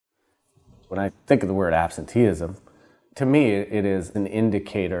When I think of the word absenteeism, to me it is an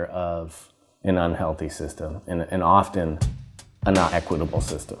indicator of an unhealthy system and often a not equitable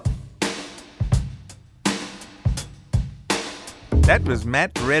system. That was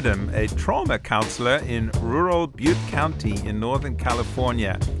Matt Redham, a trauma counselor in rural Butte County in Northern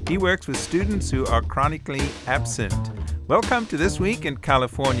California. He works with students who are chronically absent. Welcome to This Week in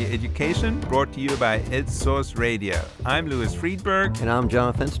California Education, brought to you by EdSource Radio. I'm Louis Friedberg. And I'm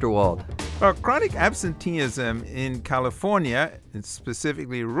John Fensterwald. Well, chronic absenteeism in California, and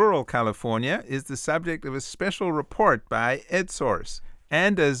specifically rural California, is the subject of a special report by EdSource.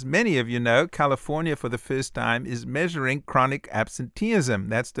 And as many of you know, California for the first time is measuring chronic absenteeism.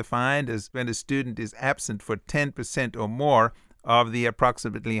 That's defined as when a student is absent for 10% or more of the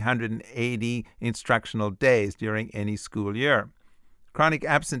approximately 180 instructional days during any school year. Chronic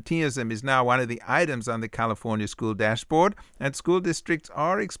absenteeism is now one of the items on the California school dashboard, and school districts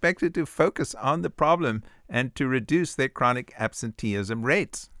are expected to focus on the problem and to reduce their chronic absenteeism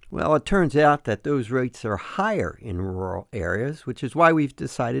rates. Well, it turns out that those rates are higher in rural areas, which is why we've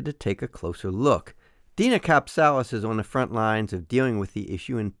decided to take a closer look. Dina Kapsalis is on the front lines of dealing with the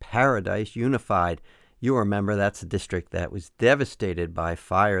issue in Paradise Unified. You'll remember that's a district that was devastated by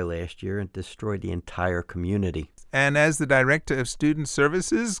fire last year and destroyed the entire community. And as the Director of Student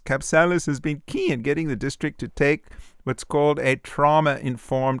Services, Kapsalis has been key in getting the district to take what's called a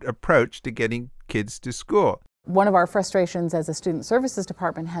trauma-informed approach to getting kids to school. One of our frustrations as a student services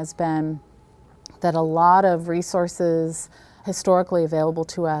department has been that a lot of resources historically available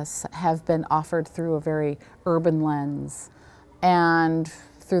to us have been offered through a very urban lens. And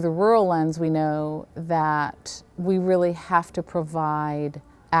through the rural lens, we know that we really have to provide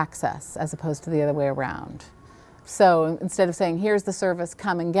access as opposed to the other way around. So instead of saying, here's the service,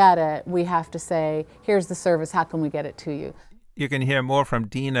 come and get it, we have to say, here's the service, how can we get it to you? You can hear more from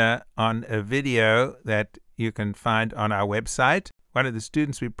Dina on a video that you can find on our website. One of the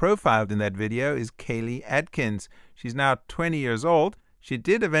students we profiled in that video is Kaylee Atkins. She's now 20 years old. She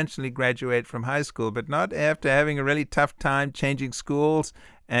did eventually graduate from high school, but not after having a really tough time changing schools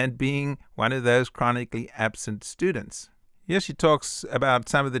and being one of those chronically absent students. Here she talks about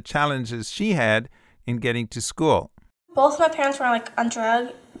some of the challenges she had in getting to school. Both my parents were on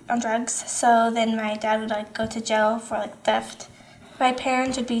drugs, so then my dad would go to jail for theft. My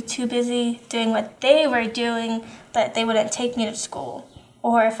parents would be too busy doing what they were doing that they wouldn't take me to school.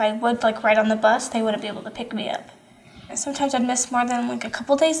 Or if I would ride on the bus, they wouldn't be able to pick me up. Sometimes I'd miss more than a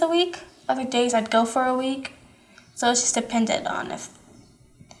couple days a week. Other days I'd go for a week. So it's just dependent on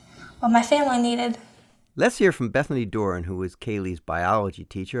what my family needed. Let's hear from Bethany Doran, who was Kaylee's biology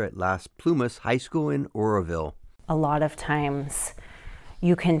teacher at Las Plumas High School in Oroville. A lot of times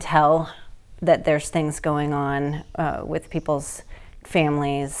you can tell that there's things going on with people's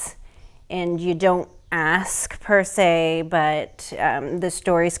families, and you don't ask per se, but the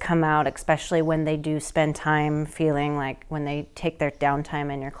stories come out, especially when they do spend time feeling like when they take their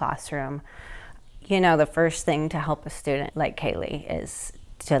downtime in your classroom. The first thing to help a student like Kaylee is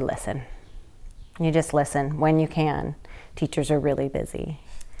to listen. You just listen when you can. Teachers are really busy.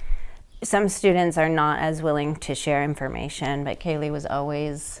 Some students are not as willing to share information, but Kaylee was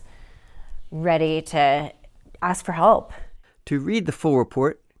always ready to ask for help. To read the full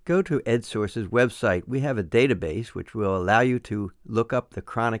report, go to EdSource's website. We have a database which will allow you to look up the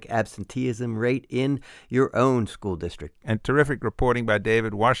chronic absenteeism rate in your own school district. And terrific reporting by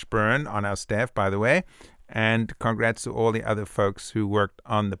David Washburn on our staff, by the way. And congrats to all the other folks who worked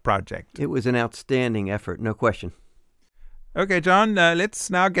on the project. It was an outstanding effort, no question. Okay, John, let's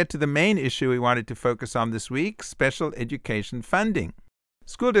now get to the main issue we wanted to focus on this week, special education funding.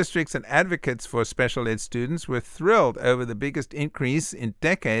 School districts and advocates for special ed students were thrilled over the biggest increase in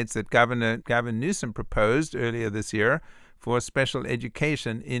decades that Governor Gavin Newsom proposed earlier this year for special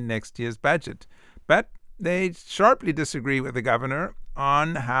education in next year's budget. But they sharply disagree with the governor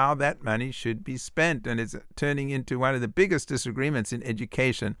on how that money should be spent, and it's turning into one of the biggest disagreements in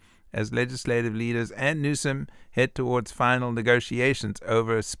education as legislative leaders and Newsom head towards final negotiations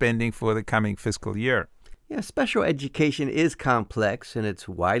over spending for the coming fiscal year. Yeah, special education is complex, and it's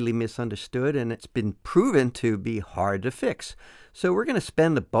widely misunderstood, and it's been proven to be hard to fix. So we're going to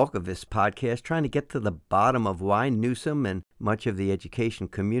spend the bulk of this podcast trying to get to the bottom of why Newsom and much of the education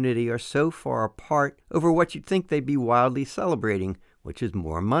community are so far apart over what you'd think they'd be wildly celebrating, which is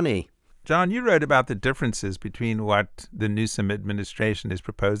more money. John, you wrote about the differences between what the Newsom administration is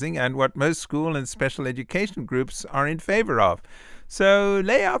proposing and what most school and special education groups are in favor of. So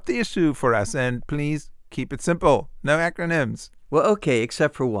lay out the issue for us, and please keep it simple. No acronyms. Well, okay,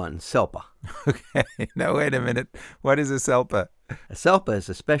 except for one, SELPA. Okay. Now, wait a minute. What is a SELPA? SELPA is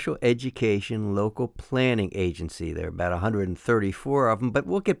a special education local planning agency. There are about 134 of them, but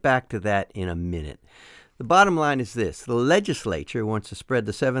we'll get back to that in a minute. The bottom line is this. The legislature wants to spread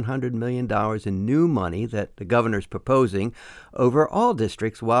the $700 million in new money that the governor's proposing over all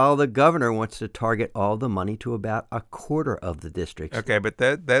districts, while the governor wants to target all the money to about a quarter of the districts. Okay, but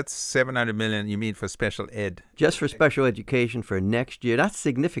that's $700 million you mean for special ed? Just for special education for next year. That's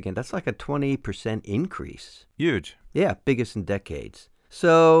significant. That's like a 20% increase. Huge. Yeah, biggest in decades.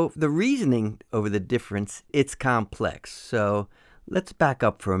 So the reasoning over the difference, it's complex. So let's back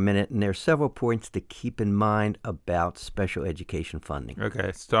up for a minute, and there are several points to keep in mind about special education funding.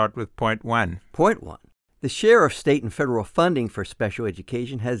 Okay, start with point one. Point one. The share of state and federal funding for special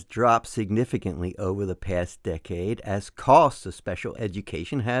education has dropped significantly over the past decade as costs of special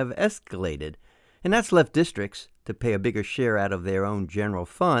education have escalated. And that's left districts to pay a bigger share out of their own general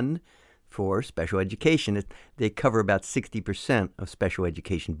fund for special education. They cover about 60% of special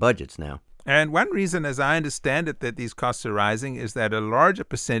education budgets now. And one reason, as I understand it, that these costs are rising is that a larger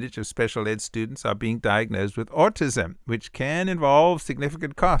percentage of special ed students are being diagnosed with autism, which can involve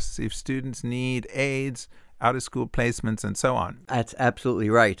significant costs if students need aids, out-of-school placements, and so on. That's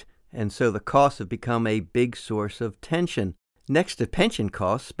absolutely right. And so the costs have become a big source of tension. Next to pension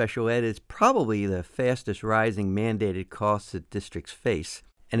costs, special ed is probably the fastest rising mandated costs that districts face.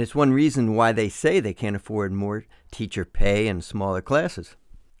 And it's one reason why they say they can't afford more teacher pay and smaller classes.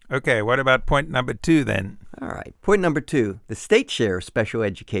 Okay, what about point number two then? All right. Point number two, the state share of special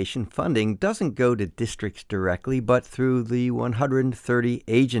education funding doesn't go to districts directly, but through the 130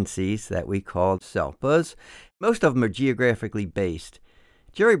 agencies that we call SELPAs. Most of them are geographically based.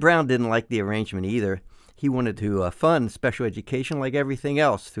 Jerry Brown didn't like the arrangement either. He wanted to fund special education like everything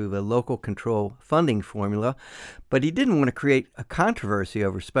else through the local control funding formula, but he didn't want to create a controversy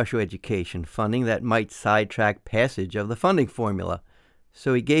over special education funding that might sidetrack passage of the funding formula.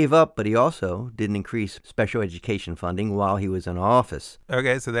 So he gave up, but he also didn't increase special education funding while he was in office.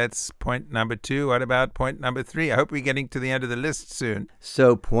 Okay, so that's point number two. What about point number three? I hope we're getting to the end of the list soon.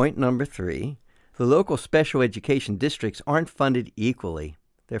 So point number three, the local special education districts aren't funded equally.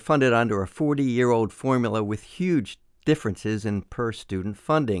 They're funded under a 40-year-old formula with huge differences in per-student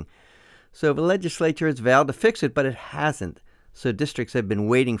funding. So the legislature has vowed to fix it, but it hasn't. So districts have been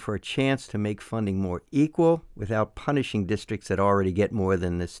waiting for a chance to make funding more equal without punishing districts that already get more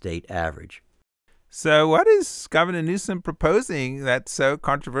than the state average. So what is Governor Newsom proposing that's so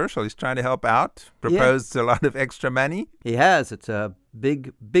controversial? He's trying to help out, proposed a lot of extra money. He has. It's a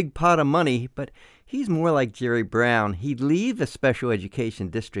big pot of money, but he's more like Jerry Brown. He'd leave the special education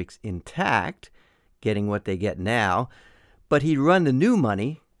districts intact, getting what they get now, but he'd run the new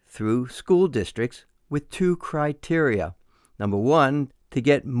money through school districts with two criteria. Number one, to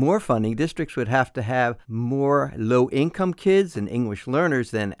get more funding, districts would have to have more low-income kids and English learners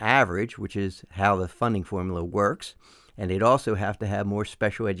than average, which is how the funding formula works. And they'd also have to have more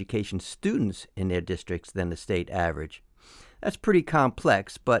special education students in their districts than the state average. That's pretty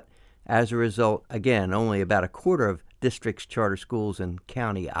complex, but as a result, again, only about a quarter of districts, charter schools, and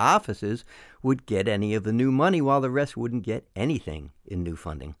county offices would get any of the new money, while the rest wouldn't get anything in new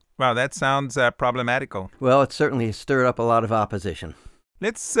funding. Wow, that sounds problematical. Well, it certainly has stirred up a lot of opposition.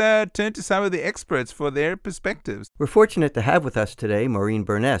 Let's turn to some of the experts for their perspectives. We're fortunate to have with us today Maureen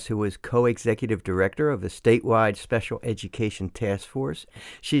Burness, who is co-executive director of the statewide Special Education Task Force.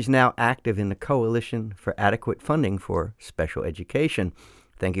 She's now active in the Coalition for Adequate Funding for Special Education.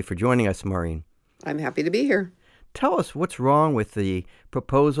 Thank you for joining us, Maureen. I'm happy to be here. Tell us what's wrong with the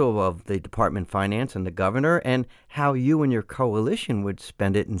proposal of the Department of Finance and the governor, and how you and your coalition would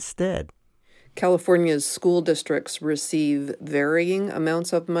spend it instead. California's school districts receive varying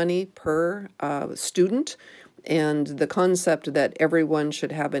amounts of money per student, and the concept that everyone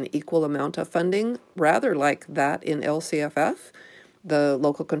should have an equal amount of funding, rather like that in LCFF, the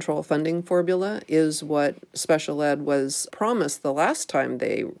local control funding formula, is what special ed was promised the last time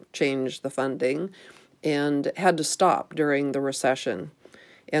they changed the funding and had to stop during the recession.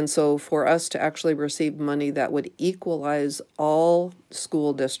 And so for us to actually receive money that would equalize all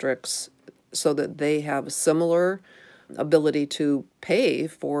school districts so that they have similar ability to pay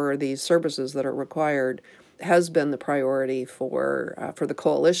for these services that are required has been the priority for the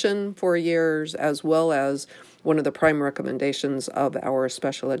coalition for years, as well as one of the prime recommendations of our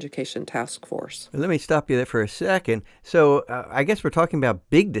special education task force. Let me stop you there for a second. So I guess we're talking about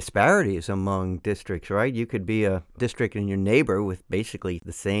big disparities among districts, right? You could be a district and your neighbor with basically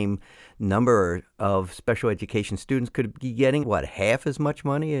the same number of special education students could be getting, half as much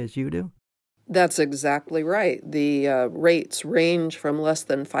money as you do? That's exactly right. The rates range from less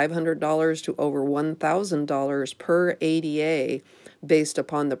than $500 to over $1,000 per ADA based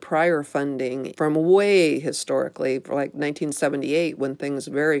upon the prior funding from way historically, like 1978, when things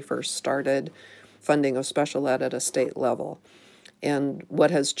very first started, funding of special ed at a state level. And what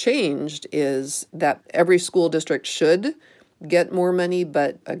has changed is that every school district should get more money,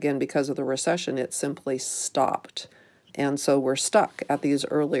 but again, because of the recession, it simply stopped. And so we're stuck at these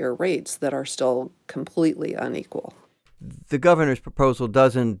earlier rates that are still completely unequal. The governor's proposal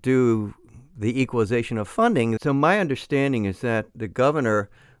doesn't do the equalization of funding. So my understanding is that the governor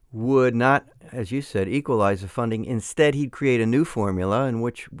would not, as you said, equalize the funding. Instead, he'd create a new formula in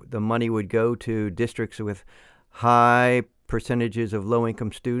which the money would go to districts with high percentages of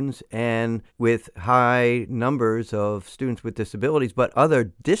low-income students and with high numbers of students with disabilities, but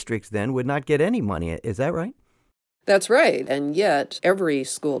other districts then would not get any money. Is that right? That's right. And yet every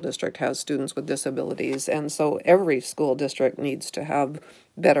school district has students with disabilities. And so every school district needs to have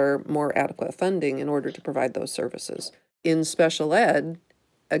better, more adequate funding in order to provide those services. In special ed,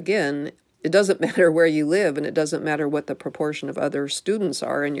 again, it doesn't matter where you live and it doesn't matter what the proportion of other students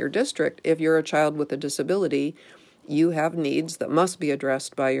are in your district. If you're a child with a disability, you have needs that must be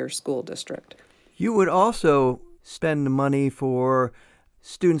addressed by your school district. You would also spend money for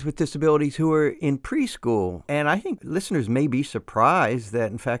students with disabilities who are in preschool. And I think listeners may be surprised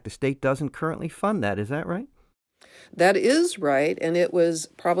that, in fact, the state doesn't currently fund that. Is that right? That is right, and it was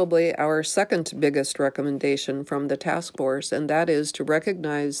probably our second biggest recommendation from the task force, and that is to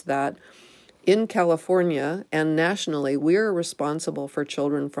recognize that in California and nationally, we are responsible for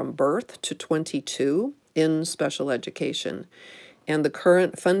children from birth to 22 in special education. And the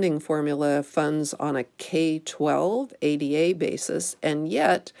current funding formula funds on a K-12 ADA basis, and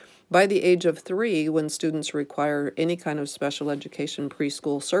yet by the age of 3, when students require any kind of special education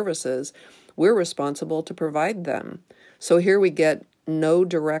preschool services, we're responsible to provide them. So here we get no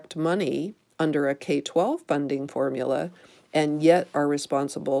direct money under a K-12 funding formula, and yet are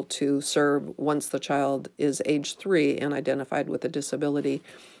responsible to serve once the child is age 3 and identified with a disability.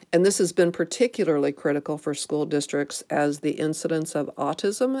 And this has been particularly critical for school districts as the incidence of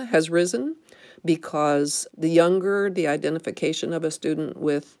autism has risen, because the younger the identification of a student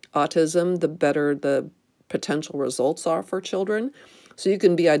with autism, the better the potential results are for children. So you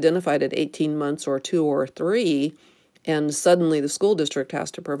can be identified at 18 months or 2 or 3, and suddenly the school district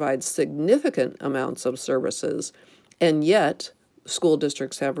has to provide significant amounts of services. And yet, school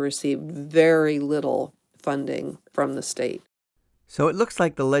districts have received very little funding from the state. So it looks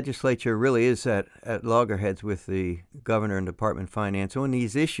like the legislature really is at loggerheads with the governor and Department of Finance on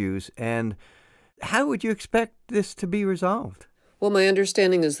these issues. And how would you expect this to be resolved? Well, my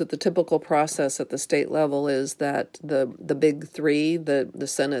understanding is that the typical process at the state level is that the big three, the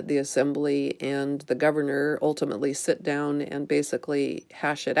Senate, the Assembly, and the governor ultimately sit down and basically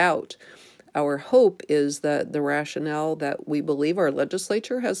hash it out. Our hope is that the rationale that we believe our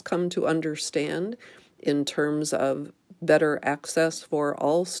legislature has come to understand in terms of better access for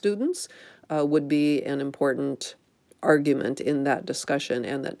all students would be an important argument in that discussion,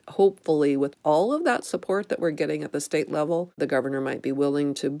 and that hopefully with all of that support that we're getting at the state level, the governor might be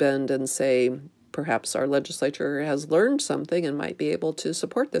willing to bend and say, perhaps our legislature has learned something and might be able to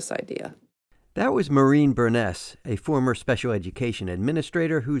support this idea. That was Maureen Burness, a former special education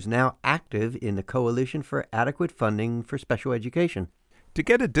administrator who's now active in the Coalition for Adequate Funding for Special Education. To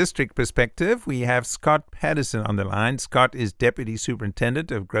get a district perspective, we have Scott Patterson on the line. Scott is Deputy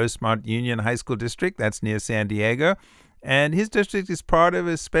Superintendent of Grossmont Union High School District. That's near San Diego. And his district is part of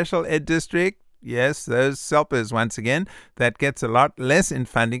a special ed district. Yes, those SELPAs once again, that gets a lot less in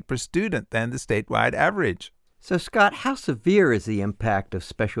funding per student than the statewide average. So, Scott, how severe is the impact of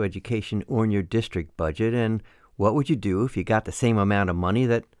special education on your district budget, and what would you do if you got the same amount of money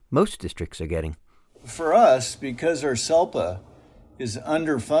that most districts are getting? For us, because our SELPA is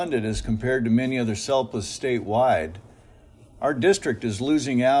underfunded as compared to many other SELPAs statewide, our district is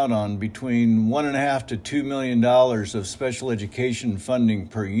losing out on between $1.5 to $2 million of special education funding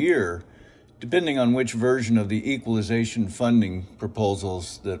per year, depending on which version of the equalization funding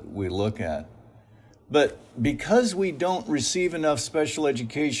proposals that we look at. But because we don't receive enough special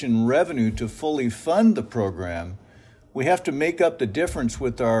education revenue to fully fund the program, we have to make up the difference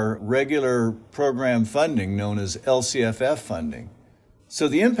with our regular program funding known as LCFF funding. So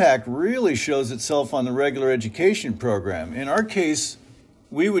the impact really shows itself on the regular education program. In our case,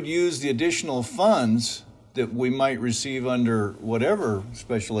 we would use the additional funds that we might receive under whatever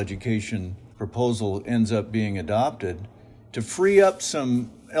special education proposal ends up being adopted to free up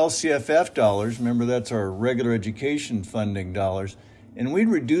some LCFF dollars, remember that's our regular education funding dollars, and we'd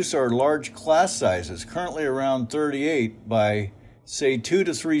reduce our large class sizes, currently around 38, by, say, 2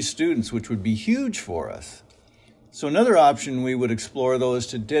 to 3 students, which would be huge for us. So another option we would explore, though, is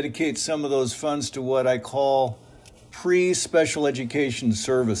to dedicate some of those funds to what I call pre-special education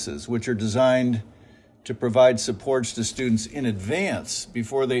services, which are designed to provide supports to students in advance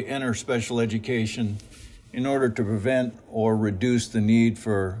before they enter special education in order to prevent or reduce the need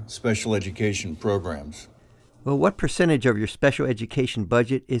for special education programs. Well, what percentage of your special education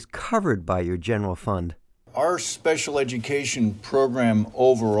budget is covered by your general fund? Our special education program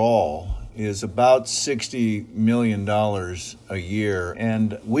overall is about $60 million a year,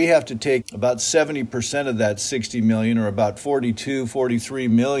 and we have to take about 70% of that $60 million, or about $43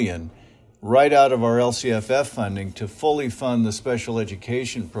 million, right out of our LCFF funding to fully fund the special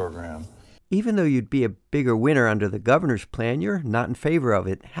education program. Even though you'd be a bigger winner under the governor's plan, you're not in favor of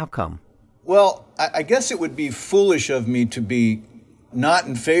it. How come? Well, I guess it would be foolish of me to be not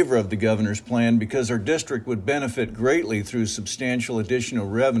in favor of the governor's plan, because our district would benefit greatly through substantial additional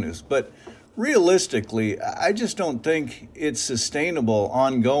revenues. But realistically, I just don't think it's sustainable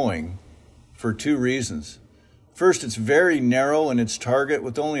ongoing for 2 reasons. First, it's very narrow in its target,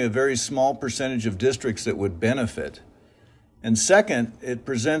 with only a very small percentage of districts that would benefit. And second, it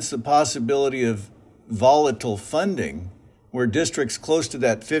presents the possibility of volatile funding, where districts close to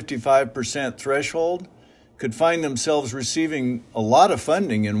that 55% threshold could find themselves receiving a lot of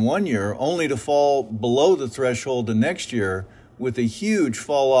funding in one year, only to fall below the threshold the next year with a huge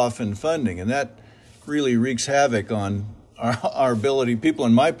fall off in funding. And that really wreaks havoc on our ability, people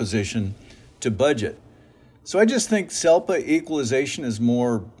in my position, to budget. So I just think SELPA equalization is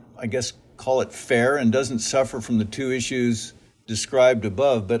more, I guess, call it fair, and doesn't suffer from the 2 issues described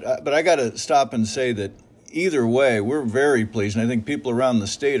above. But I got to stop and say that either way, we're very pleased, and I think people around the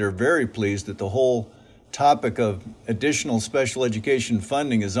state are very pleased that the whole topic of additional special education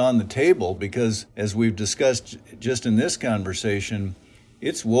funding is on the table, because, as we've discussed just in this conversation,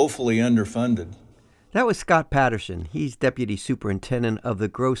 it's woefully underfunded. That was Scott Patterson. He's Deputy Superintendent of the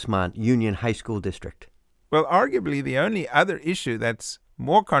Grossmont Union High School District. Well, arguably the only other issue that's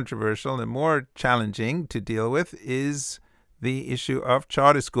more controversial and more challenging to deal with is the issue of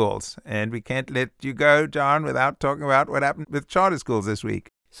charter schools. And we can't let you go, John, without talking about what happened with charter schools this week.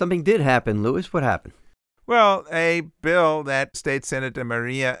 Something did happen, Louis. What happened? Well, a bill that State Senator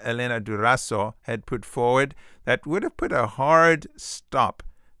Maria Elena Durazo had put forward that would have put a hard stop,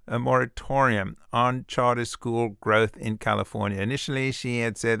 a moratorium on charter school growth in California. Initially, she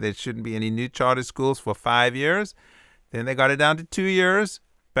had said there shouldn't be any new charter schools for 5 years. Then they got it down to 2 years,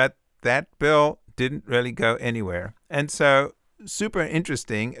 but that bill didn't really go anywhere. And so, super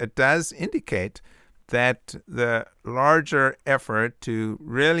interesting, it does indicate that the larger effort to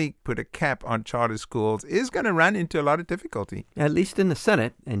really put a cap on charter schools is going to run into a lot of difficulty. At least in the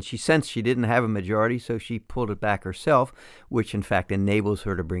Senate, and she sensed she didn't have a majority, so she pulled it back herself, which in fact enables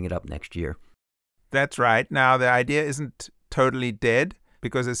her to bring it up next year. That's right. Now, the idea isn't totally dead,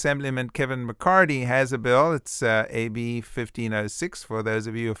 because Assemblyman Kevin McCarty has a bill, it's AB 1506 for those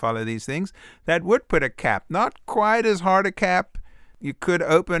of you who follow these things, that would put a cap. Not quite as hard a cap. You could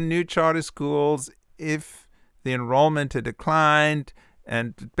open new charter schools if the enrollment had declined,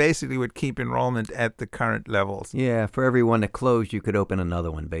 and basically would keep enrollment at the current levels. Yeah, for every one that closed, you could open another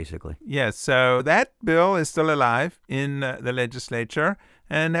one, basically. Yes, so that bill is still alive in the legislature,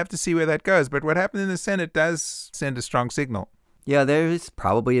 and have to see where that goes. But what happened in the Senate does send a strong signal. Yeah, there is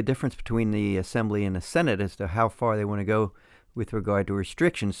probably a difference between the Assembly and the Senate as to how far they want to go with regard to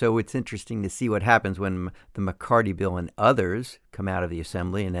restrictions. So it's interesting to see what happens when the McCarty bill and others come out of the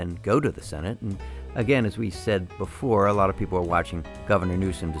Assembly and then go to the Senate. And again, as we said before, a lot of people are watching Governor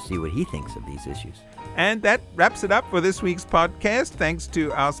Newsom to see what he thinks of these issues. And that wraps it up for this week's podcast. Thanks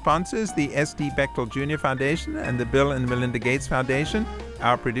to our sponsors, the S.D. Bechtel Jr. Foundation and the Bill and Melinda Gates Foundation.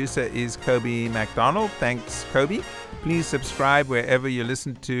 Our producer is Kobe McDonald. Thanks, Kobe. Please subscribe wherever you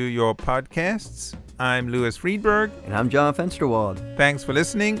listen to your podcasts. I'm Louis Friedberg. And I'm John Fensterwald. Thanks for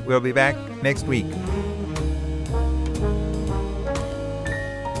listening. We'll be back next week.